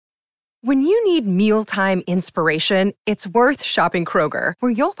When you need mealtime inspiration, it's worth shopping Kroger,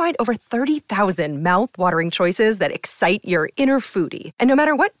 where you'll find over 30,000 mouth-watering choices that excite your inner foodie. And no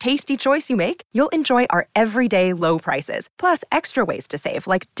matter what tasty choice you make, you'll enjoy our everyday low prices, plus extra ways to save,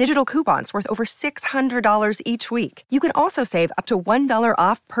 like digital coupons worth over $600 each week. You can also save up to $1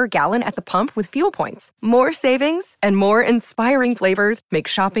 off per gallon at the pump with fuel points. More savings and more inspiring flavors make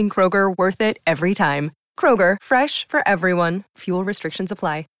shopping Kroger worth it every time. Kroger, fresh for everyone. Fuel restrictions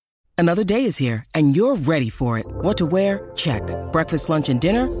apply. Another day is here, and you're ready for it. What to wear? Check. Breakfast, lunch, and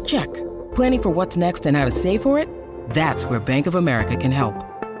dinner? Check. Planning for what's next and how to save for it? That's where Bank of America can help.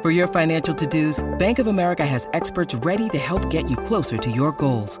 For your financial to-dos, Bank of America has experts ready to help get you closer to your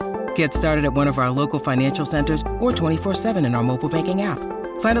goals. Get started at one of our local financial centers or 24/7 in our mobile banking app.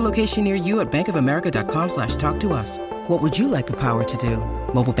 Find a location near you at bankofamerica.com/talktous. What would you like the power to do?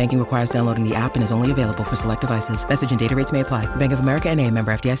 Mobile banking requires downloading the app and is only available for select devices. Message and data rates may apply. Bank of America N.A.,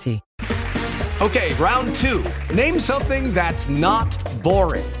 member FDIC. Okay, round two. Name something that's not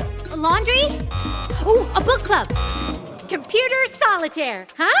boring. A laundry? Ooh, a book club. Computer solitaire,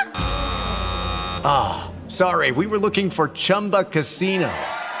 huh? Ah, sorry, we were looking for Chumba Casino.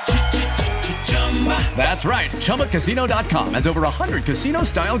 That's right, ChumbaCasino.com has over 100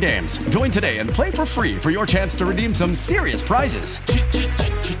 casino-style games. Join today and play for free for your chance to redeem some serious prizes.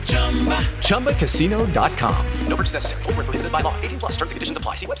 ChumbaCasino.com. No purchase necessary. Void where prohibited by law. 18 plus. Terms and conditions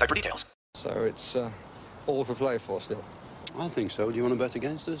apply. See website for details. So it's all for play for still? I think so. Do you want to bet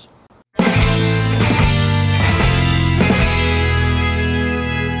against us?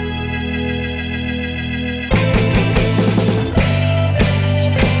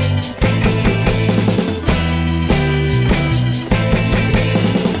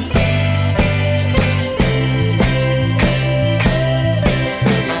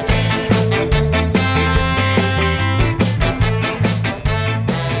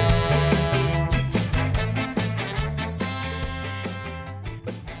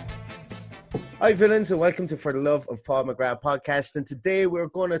 Hi villains, and welcome to For the Love of Paul McGrath podcast. And today we're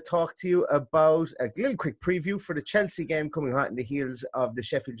going to talk to you about a little quick preview for the Chelsea game coming hot in the heels of the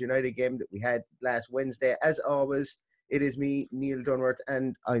Sheffield United game that we had last Wednesday. As always, it is me, Neil Dunworth,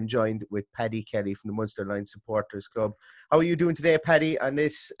 and I'm joined with Paddy Kelly from the Munster Line Supporters Club. How are you doing today, Paddy, on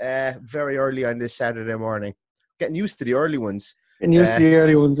this very early on this Saturday morning? Getting used to the early ones. Getting used to the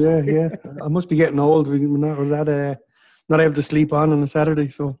early ones, yeah. I must be getting old. We're not able to sleep on a Saturday,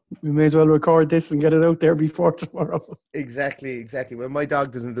 so we may as well record this and get it out there before tomorrow. Exactly. Well, my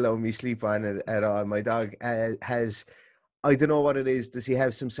dog doesn't allow me sleep on it at all. My dog has, I don't know what it is. Does he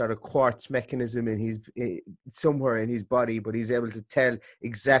have some sort of quartz mechanism in his somewhere in his body? But he's able to tell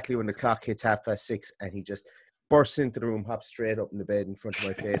exactly when the clock hits 6:30, and he just bursts into the room, hops straight up in the bed in front of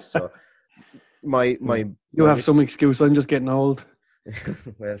my face. So you have some excuse. I'm just getting old.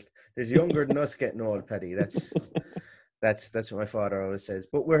 Well, there's younger than us getting old, Paddy. That's what my father always says.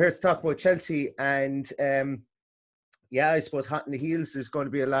 But we're here to talk about Chelsea, and I suppose hot in the heels. There's going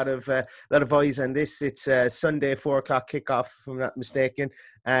to be a lot of eyes on this. It's Sunday 4:00 kickoff, if I'm not mistaken,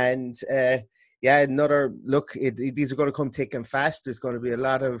 and another look. These are going to come thick and fast. There's going to be a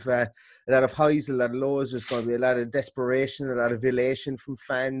lot of highs, a lot of lows. There's going to be a lot of desperation, a lot of elation from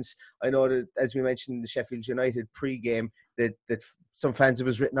fans. I know that, as we mentioned in the Sheffield United pre-game, that some fans have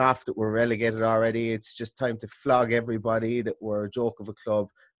us written off that we're relegated already. It's just time to flog everybody, that we're a joke of a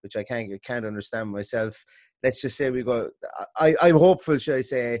club, which I can't understand myself. Let's just say we go. I'm hopeful, should I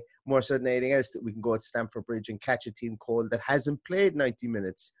say, more so than anything else, that we can go to Stamford Bridge and catch a team cold that hasn't played 90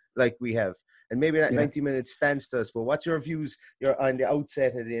 minutes like we have. And maybe that 90 minutes stands to us. But what's your views? You're on the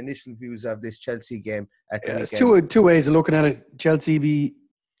outset of the initial views of this Chelsea game at the weekend. Two ways of looking at it. Chelsea be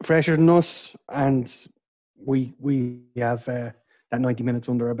fresher than us, and we have that 90 minutes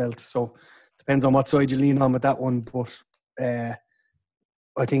under our belt. So depends on what side you lean on with that one. But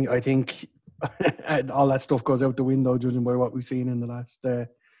I think all that stuff goes out the window, judging by what we've seen in the last 2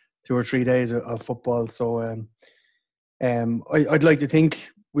 or 3 days of football. So I'd like to think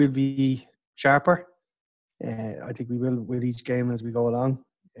we'll be sharper. I think we will with each game as we go along.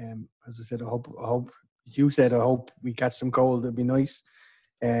 As I said, I hope you said, I hope we catch some cold. It'd be nice.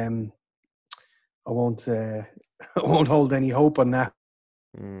 I won't hold any hope on that.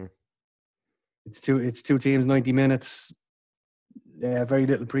 It's two teams, 90 minutes. Very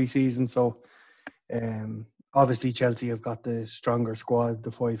little pre-season, so obviously Chelsea have got the stronger squad.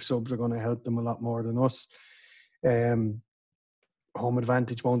 The 5 subs are going to help them a lot more than us. Home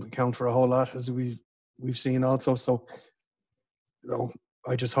advantage won't account for a whole lot, as we've seen also. So,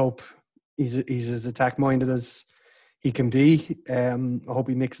 I just hope he's as attack minded as he can be. I hope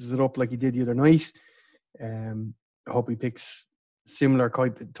he mixes it up like he did the other night. I hope he picks similar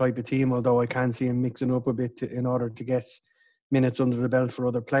type of team, although I can see him mixing up a bit in order to get minutes under the belt for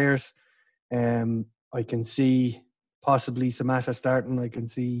other players. I can see possibly Samatta starting. I can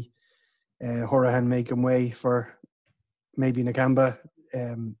see Hourihane making way for maybe Nakamba.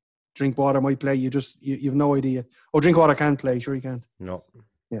 Drinkwater might play. You've no idea. Oh, Drinkwater can play. Sure, he can't. No.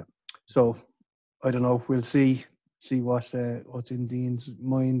 Yeah. So I don't know. We'll see what's in Dean's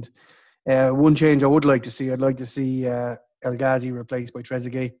mind. One change I would like to see. I'd like to see El Ghazi replaced by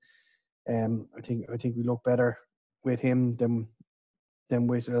Trezeguet. I think we look better with him than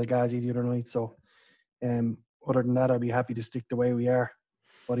with El Ghazi the other night. So, other than that, I'd be happy to stick the way we are.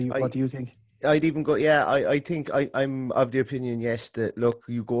 What do you think? I'd even go, yeah, I think I'm of the opinion, yes, that, look,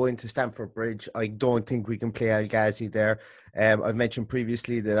 you go into Stamford Bridge, I don't think we can play El Ghazi there. I've mentioned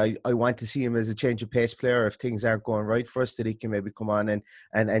previously that I want to see him as a change of pace player. If things aren't going right for us, that he can maybe come on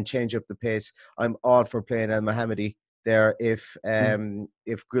and change up the pace. I'm all for playing El Mohammadi there. If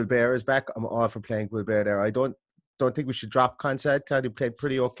Guilbert is back, I'm all for playing Guilbert there. I don't think we should drop Concept. He played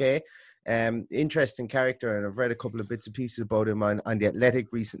pretty okay. Interesting character, and I've read a couple of bits and pieces about him on The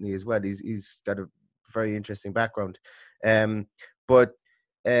Athletic recently as well. He's got a very interesting background. I'd like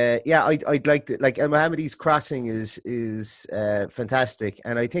to, like, El Mohammadi's crossing is fantastic,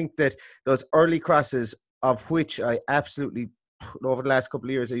 and I think that those early crosses, of which I absolutely, over the last couple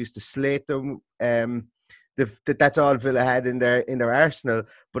of years, I used to slate them. That's all Villa had in their arsenal,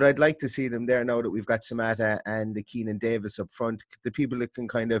 but I'd like to see them there now that we've got Samatta and the Keenan Davis up front, the people that can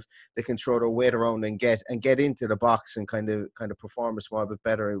they can throw their weight around and get into the box and kind of perform a small bit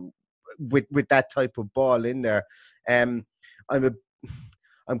better with that type of ball in there. I'd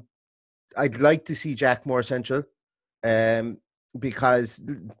like to see Jack more central, because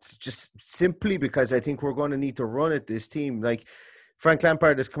I think we're going to need to run at this team. Like, Frank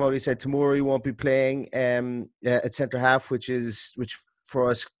Lampard has come out, he said Tomori won't be playing at centre half, which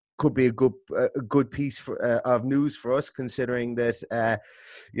for us could be a good piece of news for us, considering that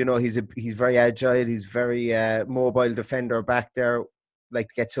he's very agile, he's very mobile defender back there. Like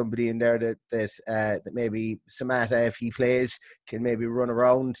to get somebody in there that maybe Samatta, if he plays, can maybe run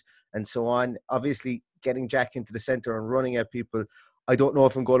around and so on. Obviously, getting Jack into the centre and running at people. I don't know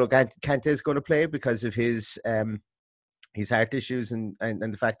if N'Golo Kante is going to play because of his heart issues and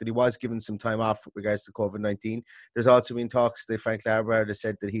the fact that he was given some time off with regards to COVID-19. There's also been talks that Frank Lampard has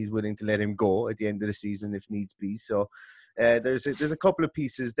said that he's willing to let him go at the end of the season if needs be. So there's a couple of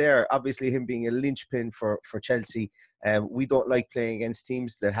pieces there. Obviously, him being a linchpin for Chelsea. We don't like playing against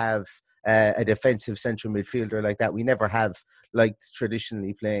teams that have a defensive central midfielder like that. We never have liked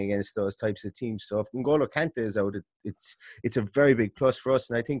traditionally playing against those types of teams. So if N'Golo Kante is out, it's a very big plus for us.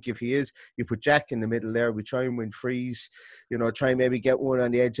 And I think if he is, you put Jack in the middle there, we try and win frees, try and maybe get one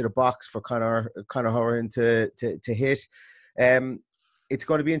on the edge of the box for Conor Hourihane to hit. It's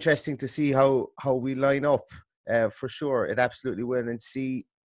going to be interesting to see how we line up, for sure. It absolutely will. And see,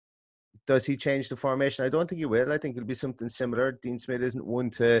 does he change the formation? I don't think he will. I think it'll be something similar. Dean Smith isn't one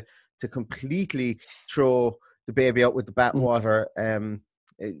to completely throw the baby out with the bathwater.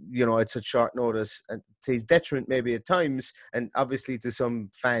 At such short notice, and to his detriment maybe at times, and obviously to some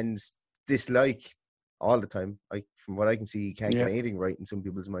fans' dislike all the time. From what I can see, he can't get anything right in some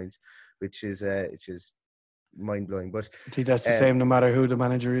people's minds, which is mind blowing. But I think that's the same no matter who the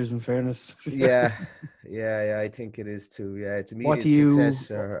manager is. In fairness, yeah, I think it is too. Yeah, it's immediate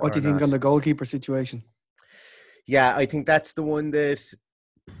success. What do you think on the goalkeeper situation? Yeah, I think that's the one that.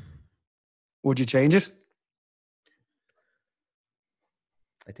 Would you change it?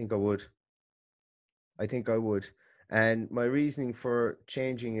 I think I would. And my reasoning for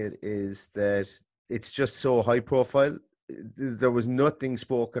changing it is that it's just so high profile. There was nothing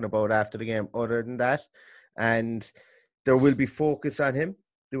spoken about after the game other than that. And there will be focus on him.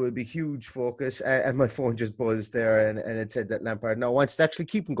 There will be huge focus. And my phone just buzzed there and it said that Lampard now wants to actually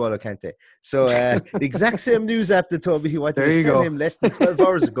keep N'Golo Kante. So the exact same news app that told me he wanted to sell him less than 12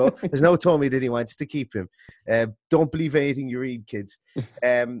 hours ago has now told me that he wants to keep him. Don't believe anything you read, kids.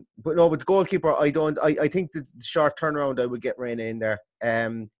 But no, with the goalkeeper, I think the short turnaround, I would get Reina in there.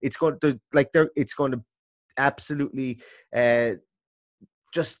 It's going to absolutely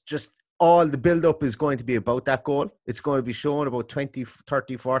just all the build-up is going to be about that goal. It's going to be shown about 20,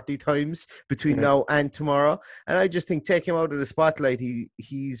 30, 40 times between now and tomorrow. And I just think take him out of the spotlight. He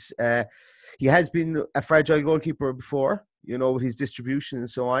has been a fragile goalkeeper before, with his distribution and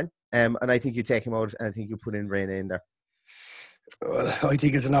so on. And I think you take him out and I think you put in Reina in there. Well, I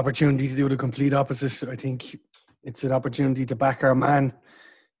think it's an opportunity to do the complete opposite. I think it's an opportunity to back our man,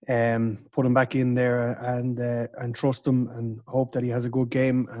 put him back in there and trust him and hope that he has a good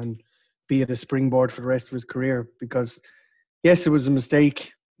game and be it a springboard for the rest of his career, because Yes, it was a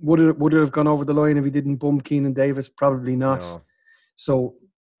mistake. Would it have gone over the line if he didn't bump Keenan Davis? Probably not. No. So,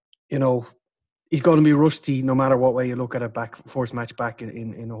 he's going to be rusty no matter what way you look at it. First match back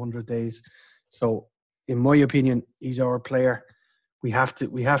in 100 days. So, in my opinion, he's our player. We have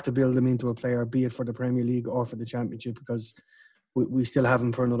to build him into a player, be it for the Premier League or for the Championship, because we still have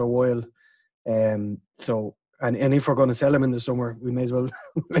him for another while. So, and if we're going to sell him in the summer, we may as well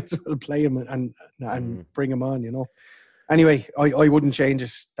play him and bring him on. Anyway, I wouldn't change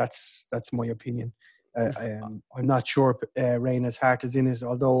it. That's my opinion. I'm not sure Reina's heart is in it,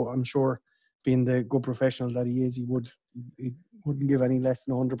 although I'm sure, being the good professional that he is, he wouldn't give any less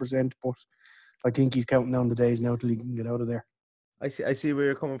than 100%. But I think he's counting down the days now till he can get out of there. I see where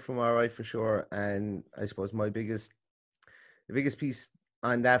you're coming from, all right, for sure. And I suppose the biggest piece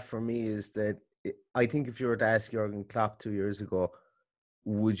on that for me is that I think if you were to ask Jurgen Klopp 2 years ago,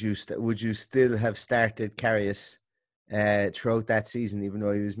 would you still have started Karius throughout that season, even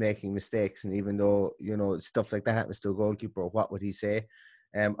though he was making mistakes, and even though stuff like that happens to a goalkeeper, what would he say?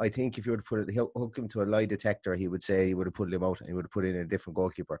 I think if you were to hook him to a lie detector, he would say he would have put him out and he would have put in a different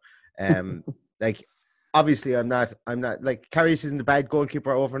goalkeeper. Obviously, I'm not like, Karius isn't a bad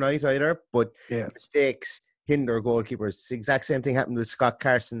goalkeeper overnight either, but mistakes hinder goalkeepers. It's the exact same thing happened with Scott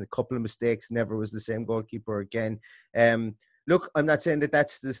Carson. A couple of mistakes, never was the same goalkeeper again. Look, I'm not saying that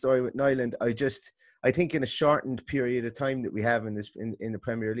that's the story with Nyland. I think in a shortened period of time that we have in the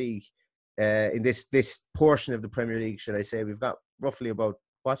Premier League, in this portion of the Premier League, should I say, we've got roughly about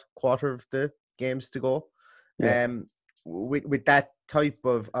quarter of the games to go. Yeah. With that type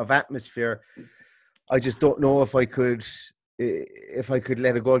of atmosphere, I just don't know if I could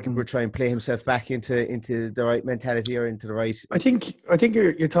let a goalkeeper try and play himself back into the right mentality or into the right. I think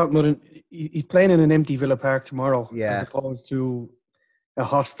you're talking about he's playing in an empty Villa Park tomorrow, as opposed to a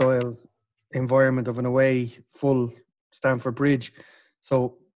hostile environment of an away full Stamford Bridge.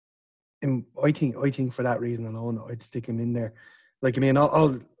 So, I think for that reason alone, I'd stick him in there. Like, I mean,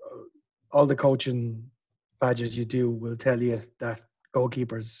 all the coaching badges you do will tell you that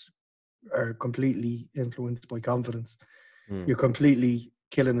goalkeepers are completely influenced by confidence. You're completely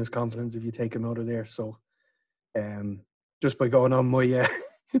killing his confidence if you take him out of there. So, just by going on my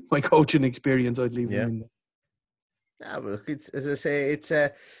my coaching experience, I'd leave him in there. Yeah, but look, it's, as I say, it's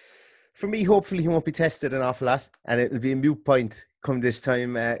for me. Hopefully, he won't be tested an awful lot, and it'll be a moot point come this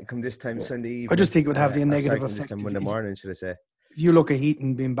time Sunday evening. I just think it would have the negative effect. This time Monday morning, should I say? If you look at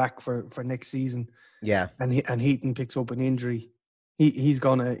Heaton being back for next season, and Heaton picks up an injury, he's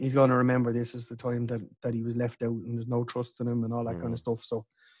gonna remember this as the time that he was left out and there's no trust in him and all that kind of stuff. So,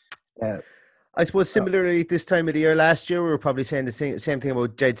 I suppose similarly this time of the year last year, we were probably saying the same thing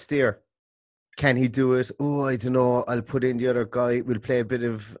about Jed Steer. Can he do it? Oh, I don't know. I'll put in the other guy. We'll play a bit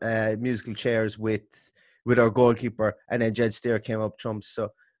of musical chairs with our goalkeeper, and then Jed Steer came up trumps.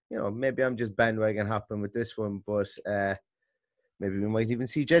 So, maybe I'm just bandwagon hopping with this one, but maybe we might even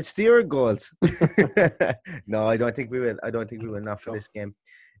see Jed Steer goals. No, I don't think we will. Not for this game.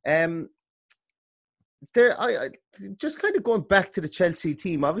 I just kind of going back to the Chelsea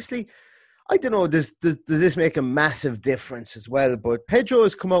team. Obviously, I don't know. Does this make a massive difference as well? But Pedro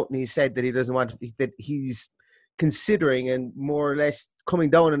has come out and he said that he doesn't want that he's considering and more or less coming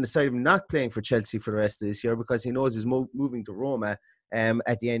down on the side of not playing for Chelsea for the rest of this year because he knows he's moving to Roma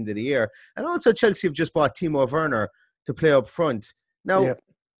at the end of the year. And also Chelsea have just bought Timo Werner to play up front. Now,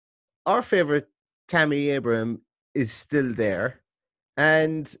 our favourite Tammy Abraham is still there,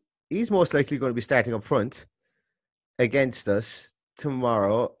 and he's most likely going to be starting up front against us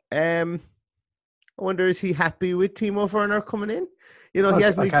tomorrow. I wonder, is he happy with Timo Werner coming in? He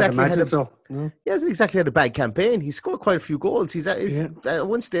hasn't exactly had a bad campaign. He scored quite a few goals. He's at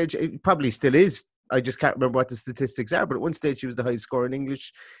one stage, he probably still is. I just can't remember what the statistics are, but at one stage he was the highest scoring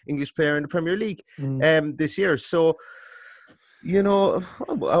English player in the Premier League this year. So,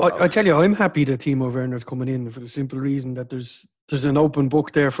 I tell you, I'm happy that Timo Werner's coming in for the simple reason that there's an open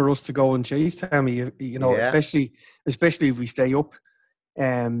book there for us to go and chase Tammy. Especially if we stay up.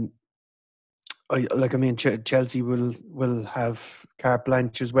 Chelsea will have carte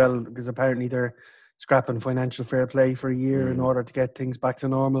blanche as well because apparently they're scrapping financial fair play for a year in order to get things back to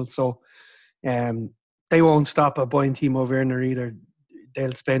normal. So they won't stop at buying Timo Werner either.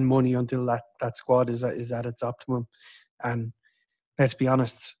 They'll spend money until that squad is at its optimum. And let's be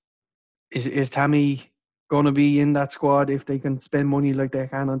honest, is Tammy going to be in that squad if they can spend money like they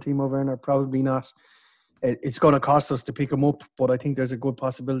can on Timo Werner? Probably not. It's going to cost us to pick him up, but I think there's a good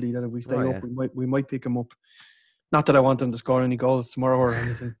possibility that if we stay up, we might pick him up. Not that I want him to score any goals tomorrow or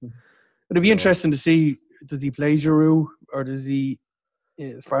anything. But it'd be interesting to see, does he play Giroud or does he,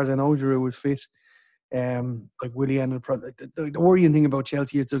 as far as I know, Giroud is fit. Like Willian. The worrying thing about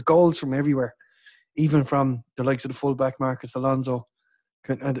Chelsea is there's goals from everywhere, even from the likes of the fullback Marcus Alonso,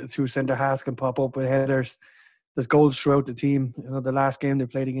 and two centre halves can pop up with headers. There's goals throughout the team. You know, the last game they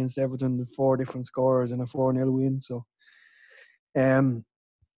played against Everton, 4 different scorers and a 4-0 win. So,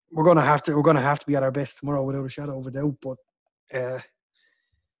 we're gonna have to be at our best tomorrow without a shadow of a doubt. But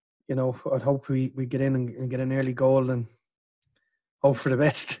you know, I'd hope we get in and get an early goal and hope for the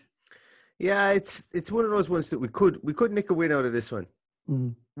best. Yeah, it's one of those ones that we could nick a win out of this one.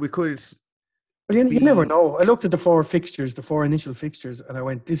 We could. Well, you never know. I looked at the 4 initial fixtures, and I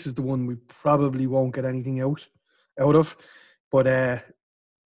went, "This is the one we probably won't get anything out of." But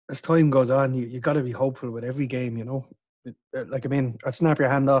as time goes on, you got to be hopeful with every game. You know, like, I mean, I'd snap your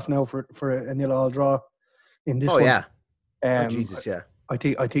hand off now for a 0-0 draw in this one. Yeah. Jesus, yeah. I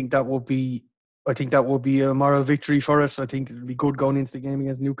think that will be a moral victory for us. I think it'll be good going into the game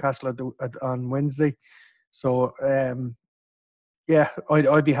against Newcastle on Wednesday. So yeah,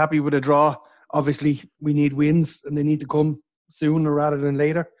 I'd be happy with a draw. Obviously, we need wins, and they need to come sooner rather than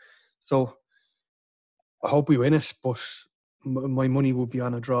later. So I hope we win it, but my money would be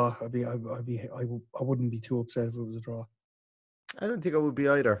on a draw. I wouldn't be too upset if it was a draw. I don't think I would be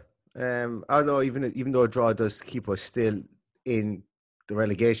either. Although even though a draw does keep us still in the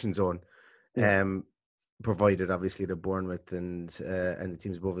relegation zone, provided obviously the Bournemouth and the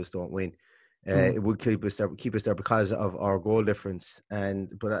teams above us don't win, it would keep us there because of our goal difference.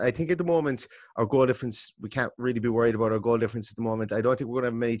 But I think at the moment our goal difference, we can't really be worried about our goal difference at the moment. I don't think we're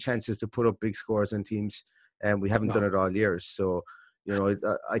going to have many chances to put up big scores on teams, and we haven't done it all years. So, you know,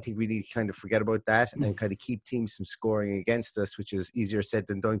 I think we need to kind of forget about that and kind of keep teams from scoring against us, which is easier said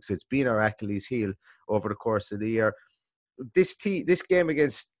than done because it's been our Achilles heel over the course of the year. This game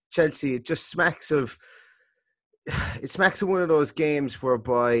against Chelsea, it just smacks of one of those games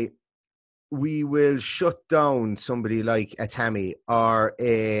whereby we will shut down somebody like a Tammy or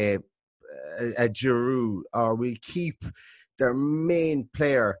a Giroud, or we'll keep their main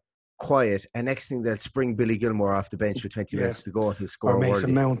player quiet, and next thing they'll spring Billy Gilmore off the bench with 20 minutes to go and he'll score. Or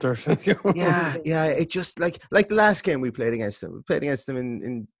Mason Mount or something. Yeah. It just like the last game we played against them. We played against them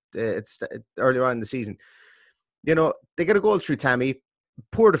in earlier on in the season. You know, they get a goal through Tammy.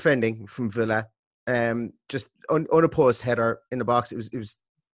 Poor defending from Villa. Just unopposed header in the box. It was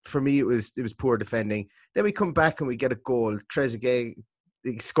for me. It was poor defending. Then we come back and we get a goal. Trezeguet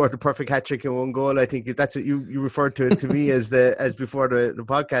scored the perfect hat trick in one goal. I think that's what you referred to it to me as before the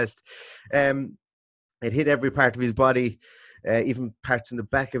podcast. It hit every part of his body, even parts in the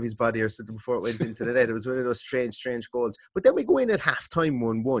back of his body or something before it went into the net. It was one of those strange goals. But then we go in at halftime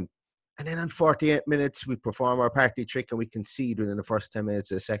 1-1. And then in 48 minutes, we perform our party trick and we concede within the first 10 minutes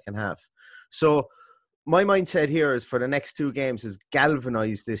of the second half. So my mindset here is for the next 2 games is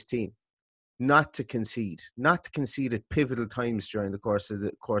galvanize this team, not to concede at pivotal times during the course of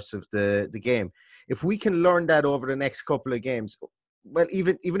the game. If we can learn that over the next couple of games, well,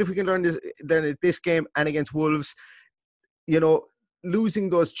 even if we can learn this game and against Wolves, you know, losing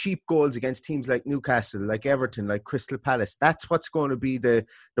those cheap goals against teams like Newcastle, like Everton, like Crystal Palace, that's what's going to be the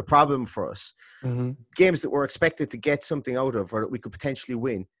problem for us. Mm-hmm. Games that we're expected to get something out of or that we could potentially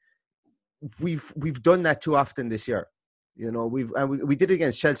win. We've done that too often this year. You know, we did it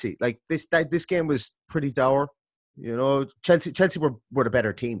against Chelsea. Like this game was pretty dour. You know, Chelsea were the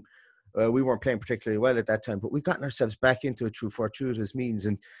better team. We weren't playing particularly well at that time, but we've gotten ourselves back into it through fortuitous means,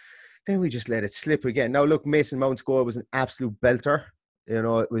 and then we just let it slip again. Now, look, Mason Mount's goal was an absolute belter. You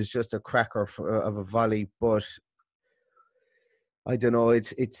know, it was just a cracker of a volley, but I don't know.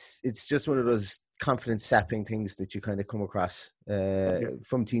 It's just one of those confidence sapping things that you kind of come across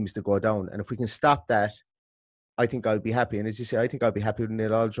from teams that go down. And if we can stop that, I think I'll be happy. And as you say, I think I'll be happy with a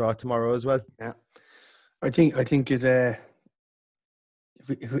 0-0 draw tomorrow as well. Yeah, I think it.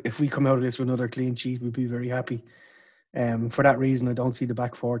 If we come out of this with another clean sheet, we'd be very happy. For that reason, I don't see the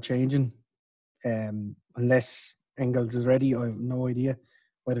back 4 changing unless Engels is ready. I have no idea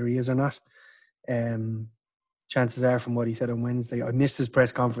whether he is or not. Chances are, from what he said on Wednesday, I missed his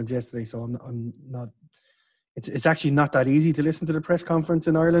press conference yesterday, so I'm not. It's actually not that easy to listen to the press conference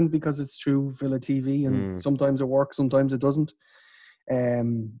in Ireland because it's through Villa TV, and sometimes it works, sometimes it doesn't.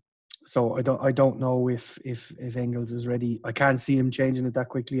 So I don't know if Engels is ready. I can't see him changing it that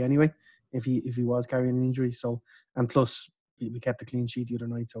quickly anyway. If he was carrying an injury, so, and plus we kept a clean sheet the other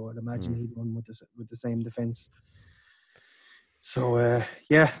night, so I'd imagine he'd run with the same defence. So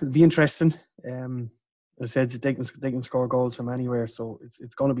yeah, it'll be interesting. As I said, they can score goals from anywhere, so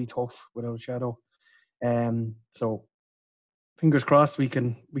it's going to be tough without a shadow. So fingers crossed we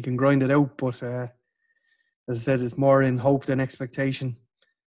can grind it out, but as I said, it's more in hope than expectation.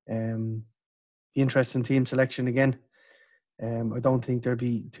 be interesting team selection again. I don't think there'd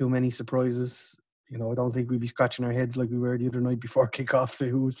be too many surprises. You know, I don't think we'd be scratching our heads like we were the other night before kick-off to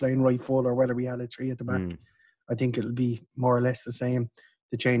who was playing right full or whether we had a 3 at the back. I think it'll be more or less the same.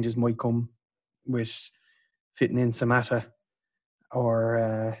 The changes might come with fitting in Samatta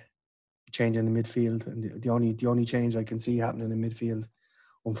or changing the midfield. And the only change I can see happening in midfield,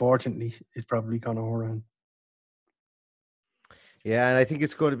 unfortunately, is probably Conor Horan. Yeah, and I think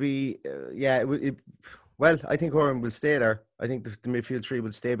it's going to be, well, I think Horan will stay there. I think the midfield three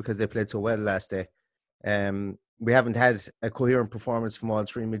will stay because they played so well last day. We haven't had a coherent performance from all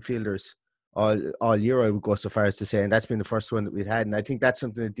three midfielders all year, I would go so far as to say, and that's been the first one that we've had. And I think that's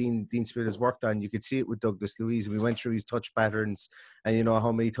something that Dean Spirit has worked on. You could see it with Douglas Luiz. We went through his touch patterns and, you know,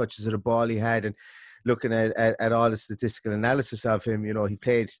 how many touches of the ball he had, and looking at all the statistical analysis of him, you know, he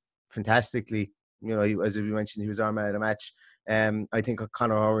played fantastically. You know, as we mentioned, he was our man of the match. I think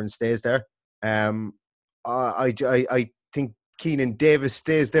Conor Horan stays there. I think Keenan Davis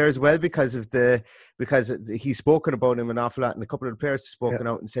stays there as well because he's spoken about him an awful lot, and a couple of the players have spoken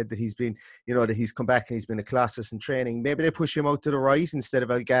out and said that he's been, you know, that he's come back and he's been a colossus in training. Maybe they push him out to the right instead of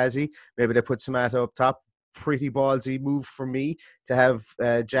El Ghazi. Maybe they put Samatta up top. Pretty ballsy move for me to have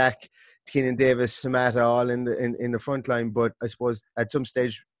Jack, Keenan Davis, Samatta all in the front line. But I suppose at some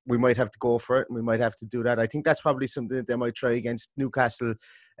stage we might have to go for it, and we might have to do that. I think that's probably something that they might try against Newcastle,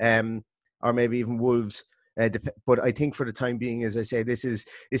 or maybe even Wolves. But I think for the time being, as I say, this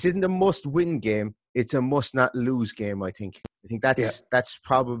isn't a must-win game. It's a must-not-lose game, I think. I think that's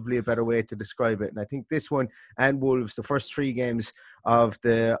probably a better way to describe it. And I think this one and Wolves, the first three games of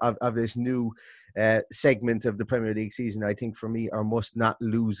this new segment of the Premier League season, I think for me are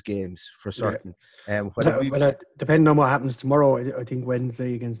must-not-lose games for certain. Depending on what happens tomorrow, I think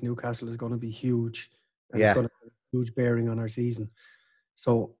Wednesday against Newcastle is going to be huge. And it's going to have a huge bearing on our season.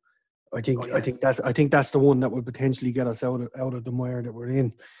 So I think that's the one that would potentially get us out of the mire that we're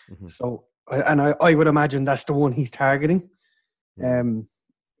in. Mm-hmm. So, I would imagine that's the one he's targeting. You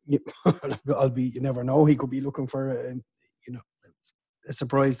never know. He could be looking for a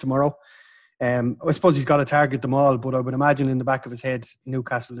surprise tomorrow. I suppose he's got to target them all, but I would imagine in the back of his head,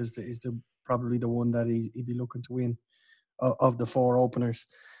 Newcastle is probably the one that he'd be looking to win of the four openers.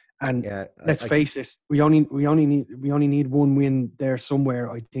 And let's face it, we only need one win there somewhere,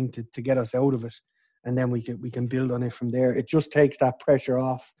 I think, to get us out of it, and then we can build on it from there. It just takes that pressure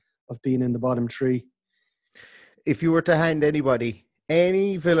off of being in the bottom three. If you were to hand anybody,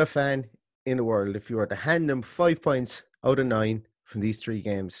 any Villa fan in the world, if you were to hand them 5 points out of 9 from these three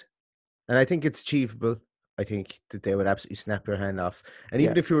games, and I think it's achievable, I think that they would absolutely snap your hand off. And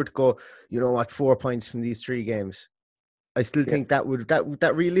even if you were to go, 4 points from these three games, I still think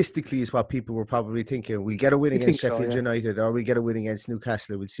that realistically is what people were probably thinking. We get a win against Sheffield United, or we get a win against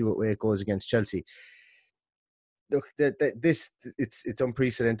Newcastle. We'll see what way it goes against Chelsea. Look, it's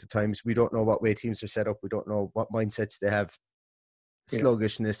unprecedented times. We don't know what way teams are set up. We don't know what mindsets they have.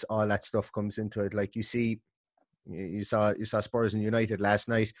 Sluggishness, all that stuff comes into it. Like you saw Spurs and United last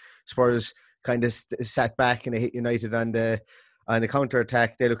night. Spurs kind of sat back and they hit United on the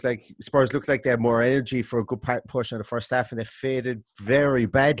counter-attack. Spurs looked like they had more energy for a good portion of the first half, and they faded very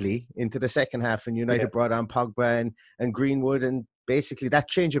badly into the second half, and United brought on Pogba and Greenwood, and basically that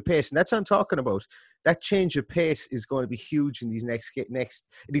change of pace, and that's what I'm talking about. That change of pace is going to be huge in these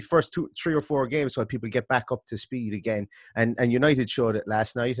these first 3 or 4 games while people get back up to speed again, and United showed it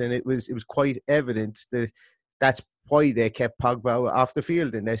last night, and it was quite evident that that's why they kept Pogba off the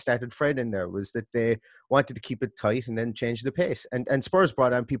field and they started Fred in there, was that they wanted to keep it tight and then change the pace. And Spurs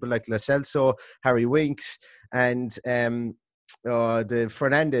brought on people like Lo Celso, Harry Winks, and the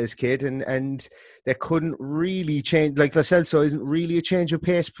Fernandez kid, and they couldn't really change. Like Lo Celso isn't really a change of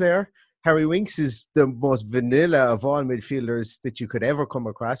pace player. Harry Winks is the most vanilla of all midfielders that you could ever come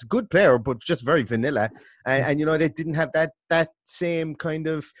across. Good player, but just very vanilla. And they didn't have that same kind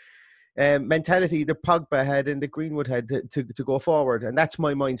of mentality that Pogba had and that Greenwood had to go forward. And that's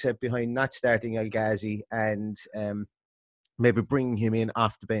my mindset behind not starting El Ghazi and maybe bringing him in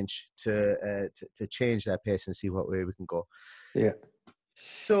off the bench to change that pace and see what way we can go. Yeah.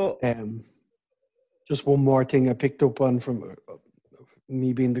 So just one more thing I picked up on from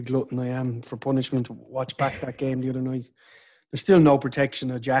me being the glutton I am for punishment. Watch back that game the other night. There's still no protection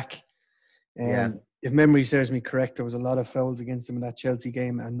of Jack. If memory serves me correct, there was a lot of fouls against him in that Chelsea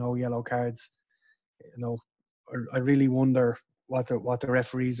game and no yellow cards. I really wonder what the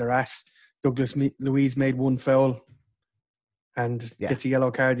referees are at. Douglas Luiz made one foul and gets a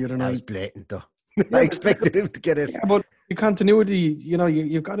yellow card the other night. That was blatant, though. I expected him to get it. Yeah, but the continuity,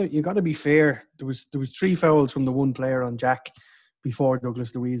 you've got to be fair. There was 3 fouls from the one player on Jack. before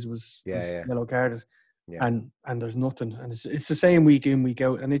Douglas Luiz was yellow carded. Yeah. And there's nothing. And it's the same week in, week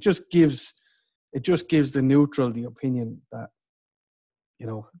out. And it just gives the neutral the opinion that, you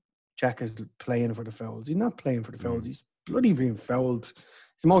know, Jack is playing for the fouls. He's not playing for the fouls. He's bloody being fouled.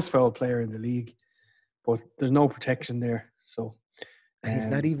 He's the most fouled player in the league. But there's no protection there. So and he's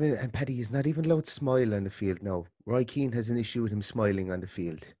not even, and Paddy, he's not even allowed to smile on the field now. Roy Keane has an issue with him smiling on the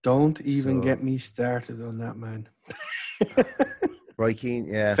field. Don't even get me started on that, man. Roy Keane,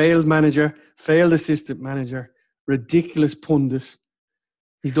 yeah. Failed manager, failed assistant manager, ridiculous pundit.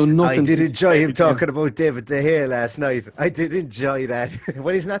 He's done nothing. I did enjoy him talking about David De Gea last night. I did enjoy that.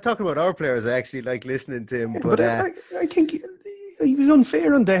 When he's not talking about our players, I actually like listening to him. But I think he was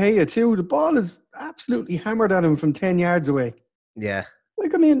unfair on De Gea too. The ball is absolutely hammered at him from 10 yards away. Yeah.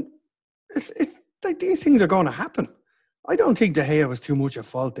 Like, I mean, it's like these things are going to happen. I don't think De Gea was too much at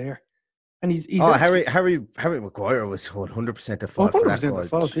fault there. And he's Harry Maguire was 100% at fault for that goal. 100% at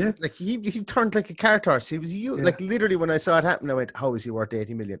fault, yeah. Like he turned like a cart horse. He was like literally when I saw it happen, I went, "How is he worth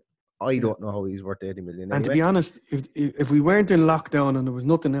 80 million?" I don't know how he's worth 80 million. And to be honest, if we weren't in lockdown and there was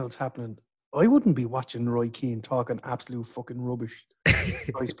nothing else happening, I wouldn't be watching Roy Keane talking absolute fucking rubbish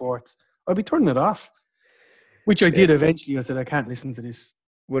by sports. I'd be turning it off. Which I did eventually. I said, I can't listen to this.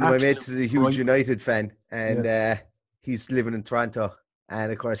 One of my mates is a huge United fan, and he's living in Toronto. And,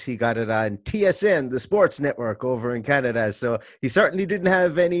 of course, he got it on TSN, the sports network over in Canada. So he certainly didn't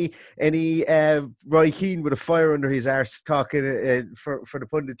have any Roy Keane with a fire under his arse talking for the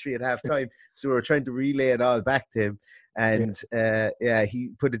punditry at halftime. So we were trying to relay it all back to him. And, he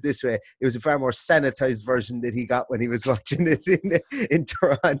put it this way. It was a far more sanitized version that he got when he was watching it in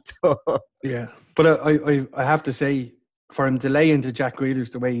Toronto. Yeah. But I have to say, for him to lay into Jack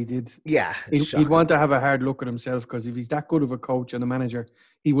Grealish the way he did, he'd want to have a hard look at himself, because if he's that good of a coach and a manager,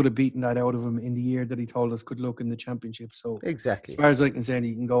 he would have beaten that out of him in the year that he told us good luck in the championship. So exactly, as far as I can say,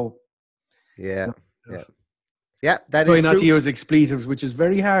 he can go. Yeah, that is true. Not to use expletives, which is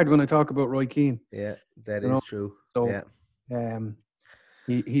very hard when I talk about Roy Keane. Yeah, that is true. So,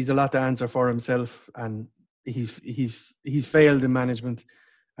 he's a lot to answer for himself, and he's failed in management,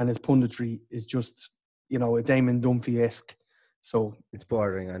 and his punditry is just, you know, it's Eamon Dunphy-esque. So it's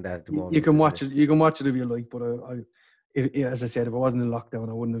bordering on that at the moment. You can watch it. You can watch it if you like. But as I said, if I wasn't in lockdown,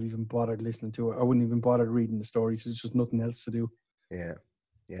 I wouldn't have even bothered listening to it. I wouldn't even bothered reading the stories. There's just nothing else to do. Yeah.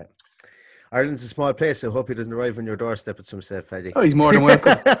 Ireland's a small place, so I hope he doesn't arrive on your doorstep at some stage, Paddy. Oh, he's more than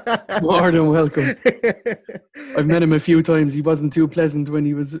welcome. More than welcome. I've met him a few times. He wasn't too pleasant when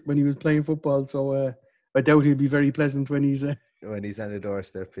he was playing football. So I doubt he'll be very pleasant when he's on the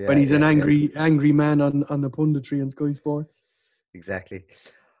doorstep. Yeah, when he's an angry man on the punditry on Sky Sports. Exactly.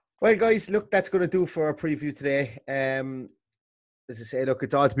 Well, guys, look, that's going to do for our preview today. As I say, look,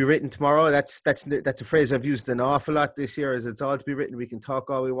 it's all to be written tomorrow. That's a phrase I've used an awful lot this year. Is it's all to be written. We can talk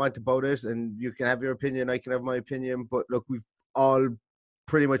all we want about it, and you can have your opinion. I can have my opinion. But look, we've all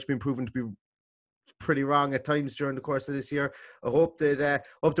pretty much been proven to be pretty wrong at times during the course of this year. I hope that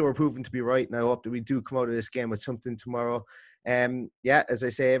we're proven to be right, and I hope that we do come out of this game with something tomorrow. As I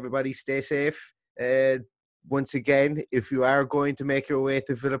say, everybody stay safe. Once again, if you are going to make your way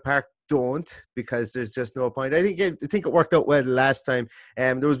to Villa Park, don't, because there's just no point. I think it worked out well the last time.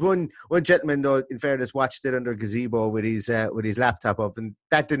 There was one gentleman, though, in fairness, watched it under gazebo with his laptop up, and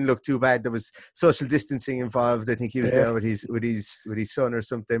that didn't look too bad. There was social distancing involved. I think he was there with his son or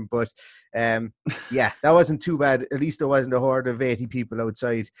something. But that wasn't too bad. At least there wasn't a horde of 80 people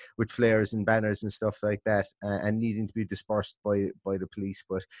outside with flares and banners and stuff like that, and needing to be dispersed by the police.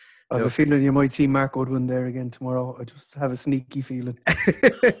 But I have a feeling you might see Mark Goodwin there again tomorrow. I just have a sneaky feeling.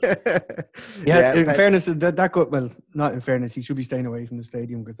 In fairness, that guy, well, not in fairness, he should be staying away from the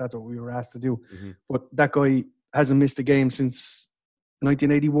stadium, because that's what we were asked to do. Mm-hmm. But that guy hasn't missed a game since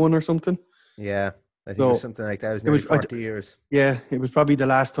 1981 or something. Yeah, I think it was something like that. It was nearly 40 years. Yeah, it was probably the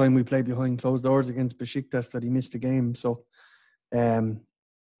last time we played behind closed doors against Besiktas that he missed a game. So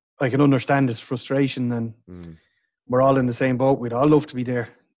I can understand his frustration, and we're all in the same boat. We'd all love to be there.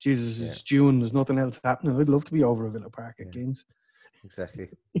 Jesus, it's June. There's nothing else happening. I'd love to be over at Villa Park at games. Exactly.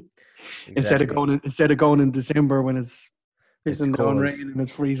 Instead of going in December when it's pissing down rain and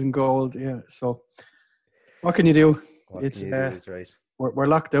it's freezing cold. Yeah. So what can you do? It's right. We're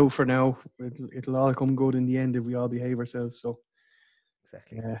locked out for now. It'll all come good in the end if we all behave ourselves. So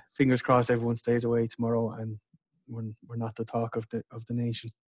exactly. Fingers crossed everyone stays away tomorrow, and we're not the talk of the nation.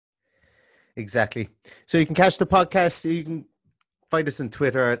 Exactly. So you can catch the podcast. You can find us on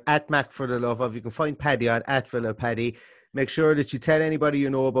Twitter at Mac for the Love of. You can find Paddy on @VillaPaddy. Make sure that you tell anybody you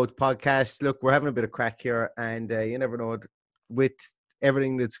know about the podcast. Look, we're having a bit of crack here, and you never know. With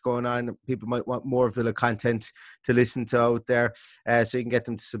everything that's going on. People might want more Villa content to listen to out there. So you can get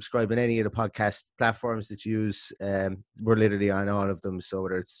them to subscribe on any of the podcast platforms that you use. We're literally on all of them. So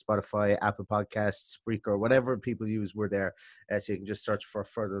whether it's Spotify, Apple Podcasts, Spreaker, whatever people use, we're there. So you can just search for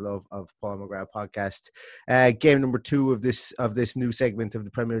Further Love of Paul McGrath podcast. Game number 2 of this new segment of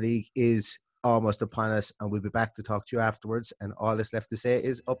the Premier League is almost upon us, and we'll be back to talk to you afterwards. And all that's left to say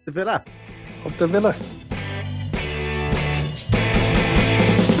is up the Villa. Up the Villa.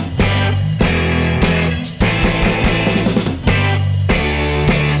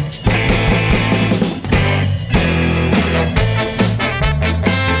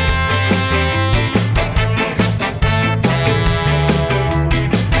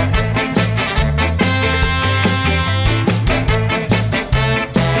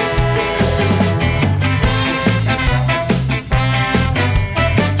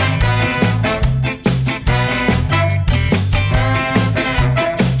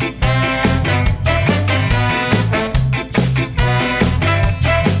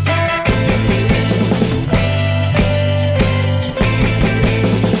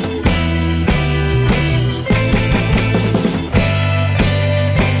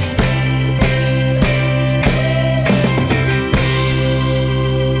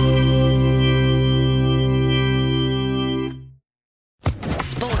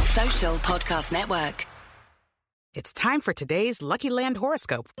 Podcast Network. It's time for today's Lucky Land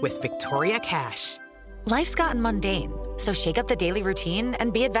horoscope with Victoria Cash. Life's gotten mundane, so shake up the daily routine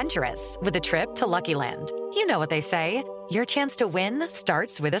and be adventurous with a trip to Lucky Land. You know what they say, your chance to win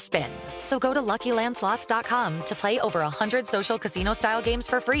starts with a spin. So go to LuckyLandSlots.com to play over 100 social casino-style games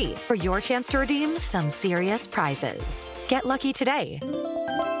for free for your chance to redeem some serious prizes. Get lucky today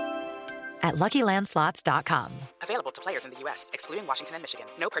at LuckyLandSlots.com. Available to players in the U.S., excluding Washington and Michigan.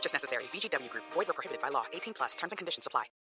 No purchase necessary. VGW Group. Void where prohibited by law. 18+. Terms and conditions apply.